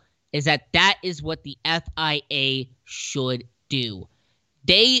angle is that is what the FIA should do.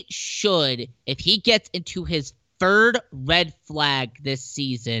 They should, if he gets into his 3rd red flag this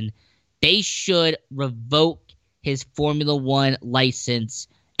season, they should revoke his Formula One license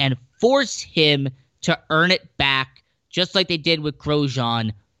and force him to earn it back, just like they did with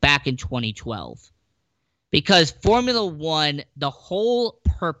Grosjean back in 2012. Because Formula One, the whole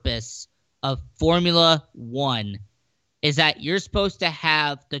purpose of Formula One is that you're supposed to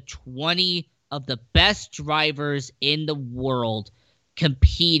have the 20 of the best drivers in the world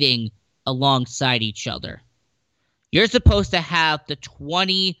competing alongside each other. You're supposed to have the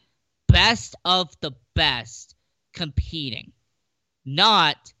 20 best of the best competing,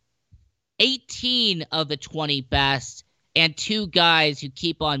 not 18 of the 20 best and 2 guys who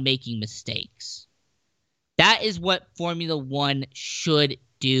keep on making mistakes. That is what Formula One should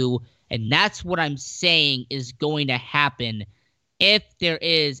do, and that's what I'm saying is going to happen if there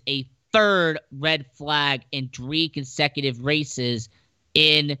is a 3rd red flag in 3 consecutive races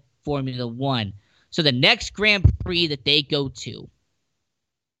in Formula One. So the next Grand Prix that they go to,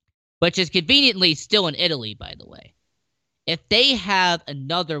 which is conveniently still in Italy, by the way, if they have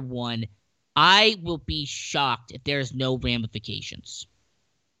another one, I will be shocked if there's no ramifications.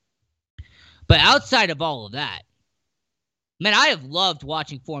 But outside of all of that, man, I have loved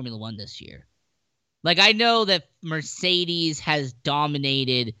watching Formula One this year. Like, I know that Mercedes has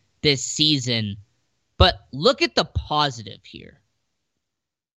dominated this season, but look at the positive here.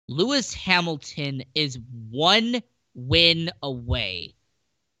 Lewis Hamilton is 1 win away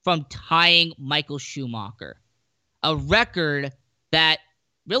from tying Michael Schumacher, a record that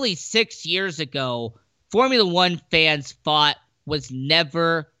really 6 years ago, Formula One fans thought was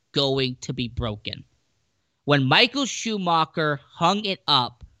never going to be broken. When Michael Schumacher hung it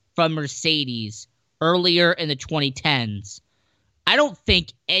up from Mercedes earlier in the 2010s, I don't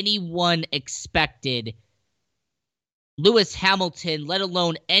think anyone expected Lewis Hamilton, let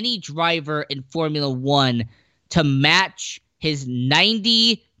alone any driver in Formula One, to match his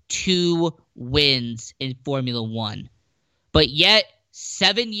 92 wins in Formula One. But yet,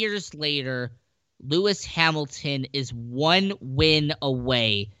 7 years later, Lewis Hamilton is one win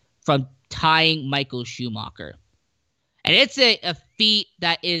away from tying Michael Schumacher. And it's a feat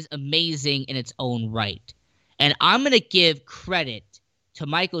that is amazing in its own right. And I'm going to give credit to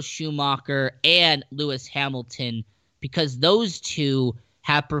Michael Schumacher and Lewis Hamilton because those two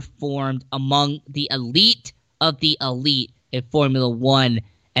have performed among the elite of the elite in Formula One.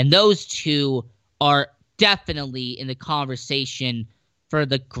 And those two are definitely in the conversation for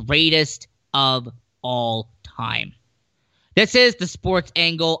the greatest of all time. This is The Sports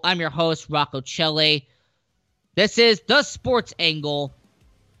Angle. I'm your host, Rocco Celle. This is The Sports Angle.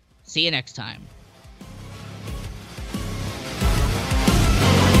 See you next time.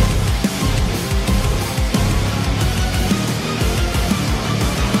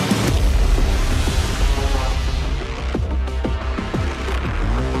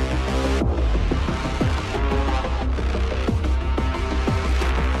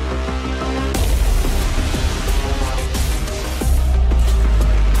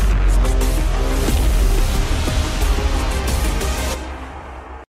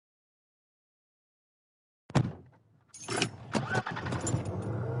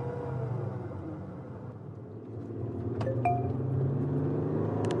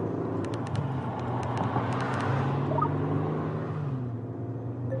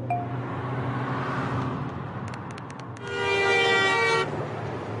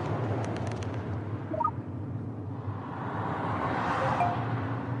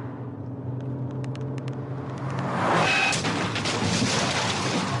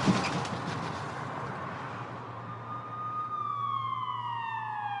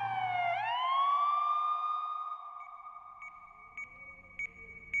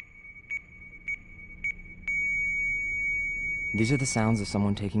 These are the sounds of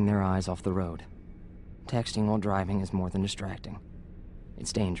someone taking their eyes off the road. Texting while driving is more than distracting.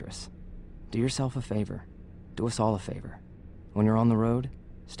 It's dangerous. Do yourself a favor. Do us all a favor. When you're on the road,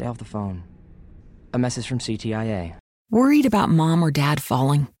 stay off the phone. A message from CTIA. Worried about mom or dad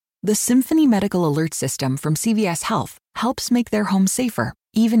falling? The Symphony Medical Alert System from CVS Health helps make their home safer,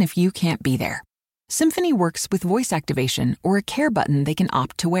 even if you can't be there. Symphony works with voice activation or a care button they can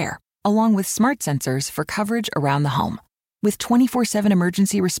opt to wear, along with smart sensors for coverage around the home. With 24/7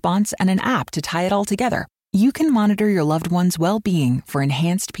 emergency response and an app to tie it all together, you can monitor your loved one's well-being for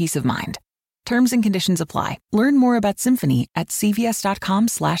enhanced peace of mind. Terms and conditions apply. Learn more about Symphony at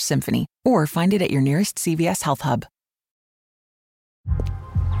cvs.com/symphony or find it at your nearest CVS Health Hub.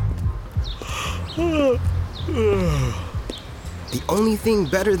 The only thing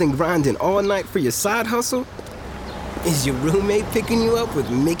better than grinding all night for your side hustle is your roommate picking you up with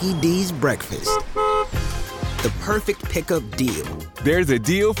Mickey D's breakfast. The perfect pickup deal. There's a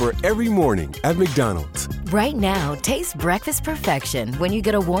deal for every morning at McDonald's. Right now, taste breakfast perfection when you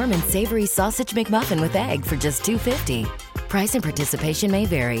get a warm and savory sausage McMuffin with egg for just $2.50. Price and participation may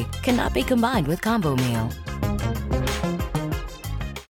vary. Cannot be combined with combo meal.